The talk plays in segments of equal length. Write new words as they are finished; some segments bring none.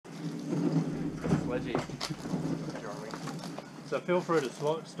So feel free to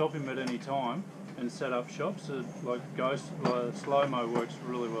stop him at any time and set up shots. Like slow-mo works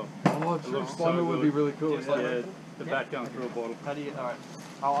really well. Oh, true. Slow-mo would be really cool. Yeah, the bat going through a bottle. How do you, alright.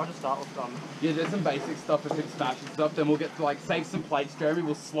 I'll just start with Yeah, there's some basic stuff with him smashing stuff, then we'll get to like save some plates. Jeremy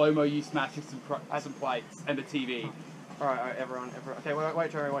will slow-mo you smashing some plates and the TV. Alright, everyone. Okay,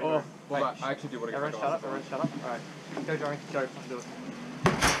 wait, Jeremy, wait. Oh, wait. I actually do want to Everyone shut up, Alright. Go, Jeremy, go, do it.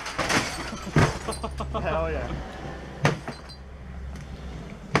 Hell yeah.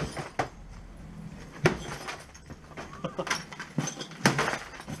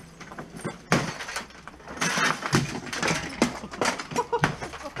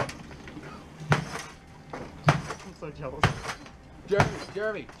 I'm so jealous.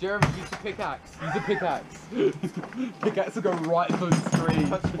 Jeremy, use the pickaxe. Use the pickaxe. Pickaxe will go right through the screen.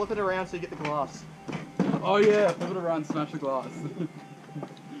 But flip it around so you get the glass. Oh yeah, flip it around, smash the glass.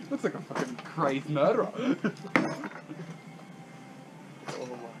 Looks like a fucking crazed murderer. Oh my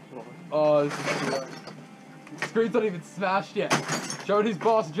god. Oh, this is great. The screen's not even smashed yet. Show it his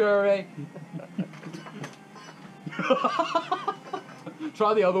boss, Jeremy.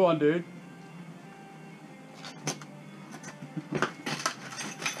 Try the other one, dude.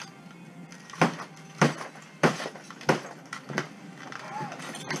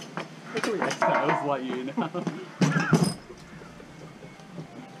 Exhales like you now.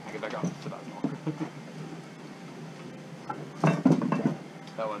 Get back up. So that's not.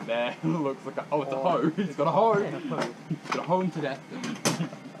 That one there looks like a. Oh, it's a hoe. He's got a hoe. He's got a hoe to death.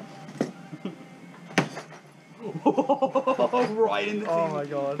 Right in the TV. Oh my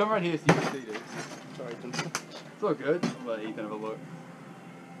god. Come right here so you can see this. Sorry, Ethan. It's all good. I'll let Ethan have a look.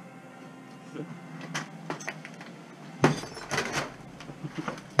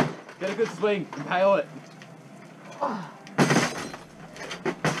 Get a good swing. Impale it.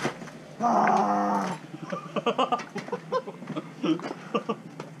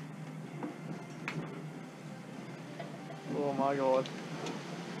 Oh my god.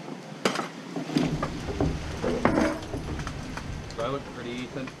 Do I look pretty,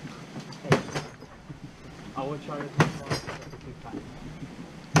 Ethan? I will try to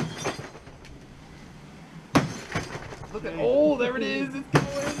Look at. Oh, there it is. It's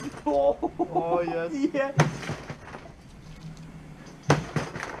going. Oh yes. Yeah.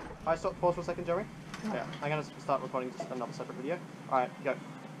 I stop pause for a second, Jeremy? Yeah. I'm gonna start recording just another separate video. Alright, go.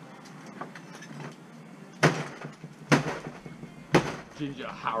 Ginger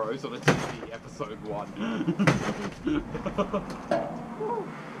Harrows on a TV, episode 1.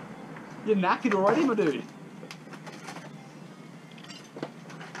 You're knackered already, my dude.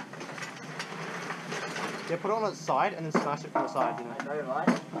 Yeah, put it on its side and then smash it from the side, you know. I know, right?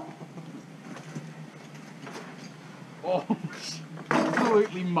 Oh,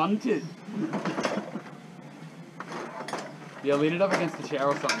 absolutely munted. Yeah, lean it up against the chair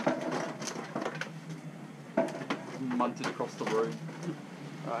or something. Munted across the room.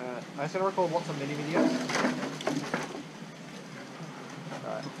 Alright, I'm just gonna record lots of mini videos.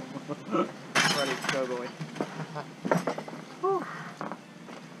 Alright. Ready, go boy.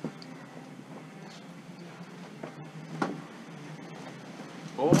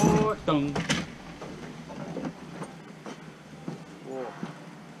 Oh, dong. Whoa.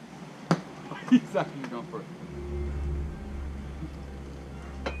 He's actually going for it.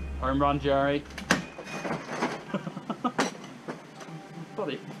 Home run, Jerry.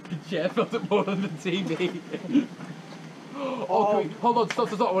 Funny. The chair felt it more than the TV. Oh, hold on,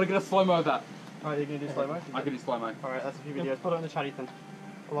 stop. I want to get a slow-mo of that. Alright, you're gonna do slow-mo? I can do slow-mo. Alright, that's a few videos. Put it in the chat, Ethan.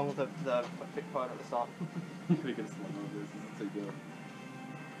 Along with the pick phone at the start. We can slow-mo this. This is too good.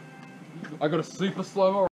 I got a super slow-mo.